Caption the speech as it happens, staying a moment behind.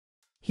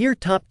Here,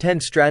 top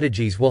 10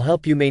 strategies will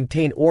help you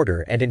maintain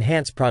order and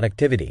enhance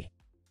productivity.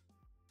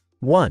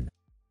 1.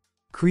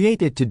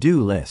 Create a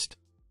to-do list.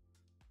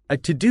 A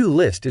to-do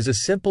list is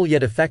a simple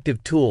yet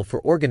effective tool for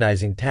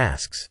organizing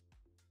tasks.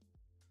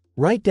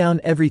 Write down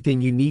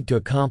everything you need to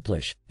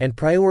accomplish, and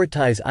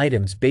prioritize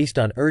items based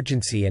on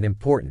urgency and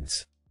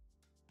importance.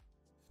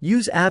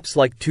 Use apps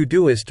like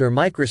Todoist or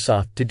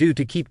Microsoft To Do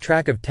to keep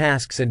track of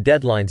tasks and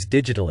deadlines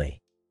digitally.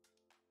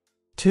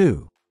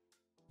 2.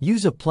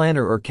 Use a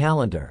planner or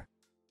calendar.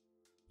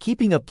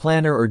 Keeping a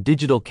planner or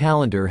digital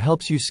calendar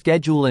helps you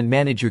schedule and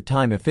manage your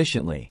time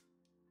efficiently.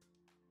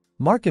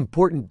 Mark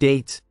important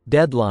dates,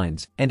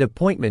 deadlines, and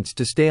appointments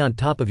to stay on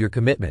top of your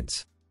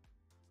commitments.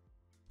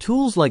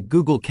 Tools like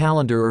Google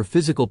Calendar or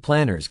physical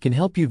planners can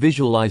help you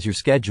visualize your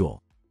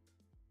schedule.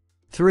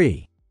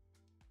 3.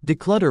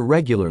 Declutter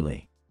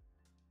regularly.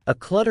 A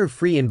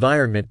clutter-free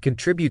environment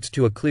contributes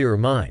to a clearer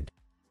mind.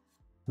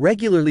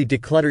 Regularly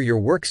declutter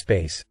your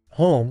workspace,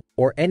 home,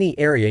 or any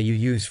area you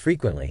use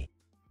frequently.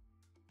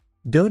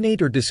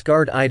 Donate or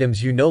discard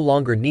items you no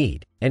longer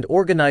need, and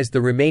organize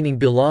the remaining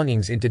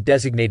belongings into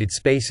designated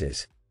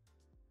spaces.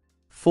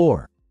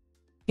 4.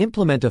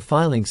 Implement a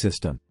filing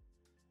system.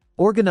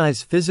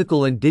 Organize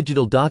physical and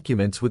digital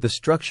documents with a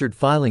structured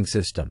filing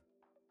system.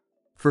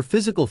 For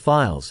physical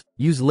files,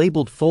 use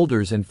labeled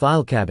folders and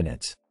file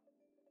cabinets.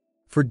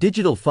 For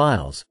digital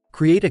files,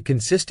 create a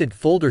consistent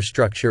folder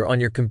structure on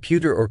your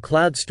computer or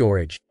cloud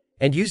storage,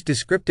 and use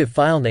descriptive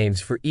file names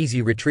for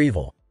easy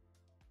retrieval.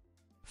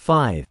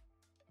 5.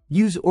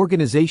 Use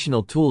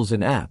organizational tools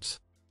and apps.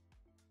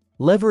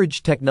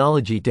 Leverage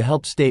technology to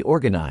help stay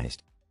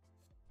organized.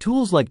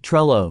 Tools like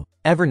Trello,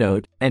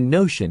 Evernote, and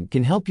Notion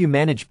can help you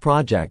manage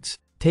projects,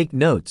 take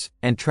notes,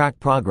 and track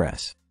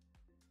progress.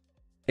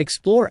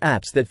 Explore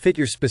apps that fit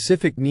your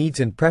specific needs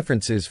and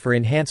preferences for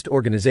enhanced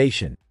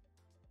organization.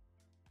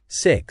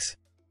 6.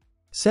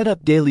 Set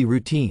up daily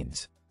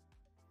routines.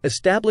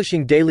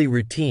 Establishing daily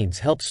routines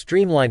helps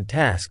streamline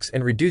tasks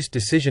and reduce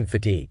decision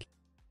fatigue.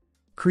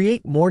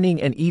 Create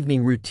morning and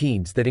evening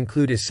routines that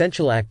include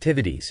essential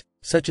activities,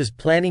 such as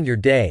planning your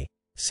day,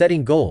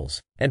 setting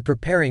goals, and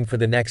preparing for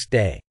the next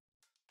day.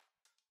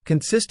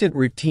 Consistent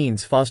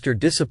routines foster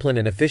discipline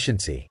and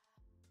efficiency.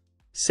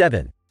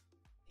 7.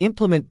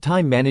 Implement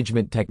time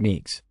management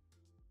techniques.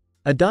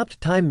 Adopt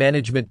time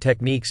management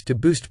techniques to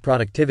boost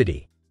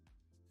productivity.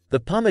 The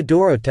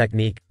Pomodoro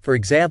technique, for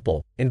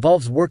example,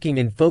 involves working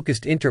in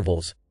focused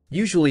intervals,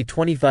 usually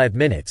 25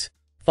 minutes,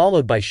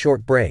 followed by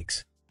short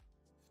breaks.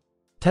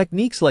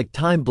 Techniques like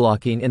time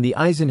blocking and the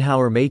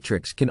Eisenhower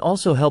matrix can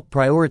also help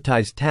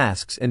prioritize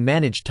tasks and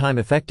manage time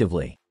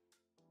effectively.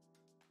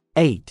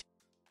 8.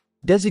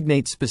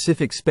 Designate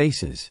specific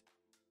spaces.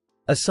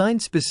 Assign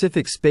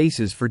specific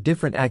spaces for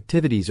different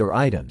activities or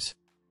items.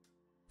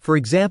 For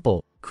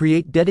example,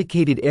 create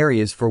dedicated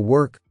areas for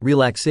work,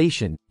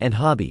 relaxation, and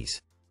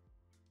hobbies.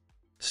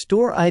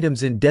 Store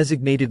items in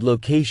designated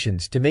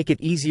locations to make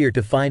it easier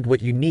to find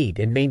what you need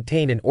and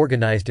maintain an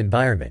organized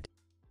environment.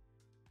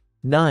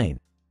 9.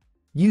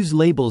 Use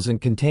labels and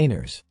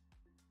containers.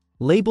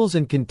 Labels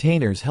and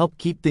containers help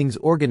keep things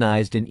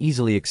organized and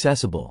easily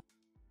accessible.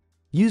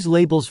 Use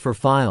labels for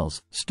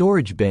files,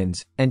 storage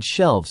bins, and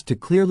shelves to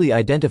clearly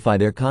identify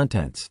their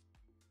contents.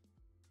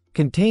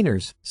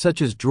 Containers,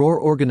 such as drawer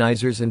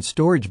organizers and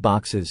storage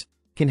boxes,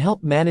 can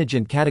help manage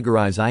and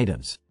categorize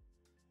items.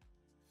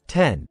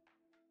 10.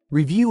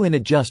 Review and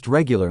adjust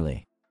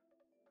regularly.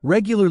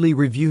 Regularly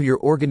review your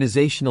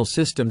organizational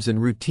systems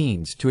and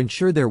routines to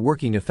ensure they're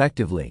working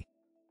effectively.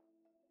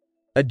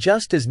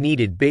 Adjust as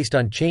needed based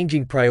on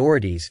changing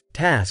priorities,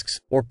 tasks,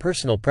 or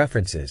personal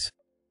preferences.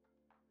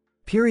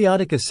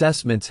 Periodic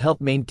assessments help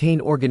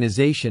maintain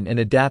organization and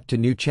adapt to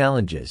new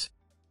challenges.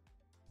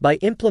 By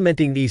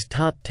implementing these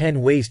top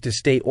 10 ways to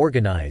stay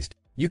organized,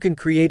 you can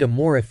create a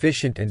more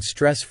efficient and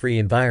stress-free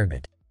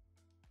environment.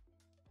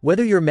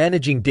 Whether you're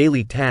managing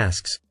daily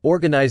tasks,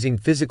 organizing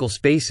physical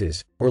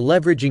spaces, or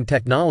leveraging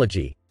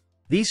technology,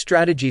 these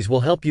strategies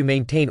will help you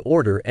maintain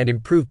order and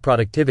improve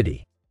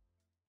productivity.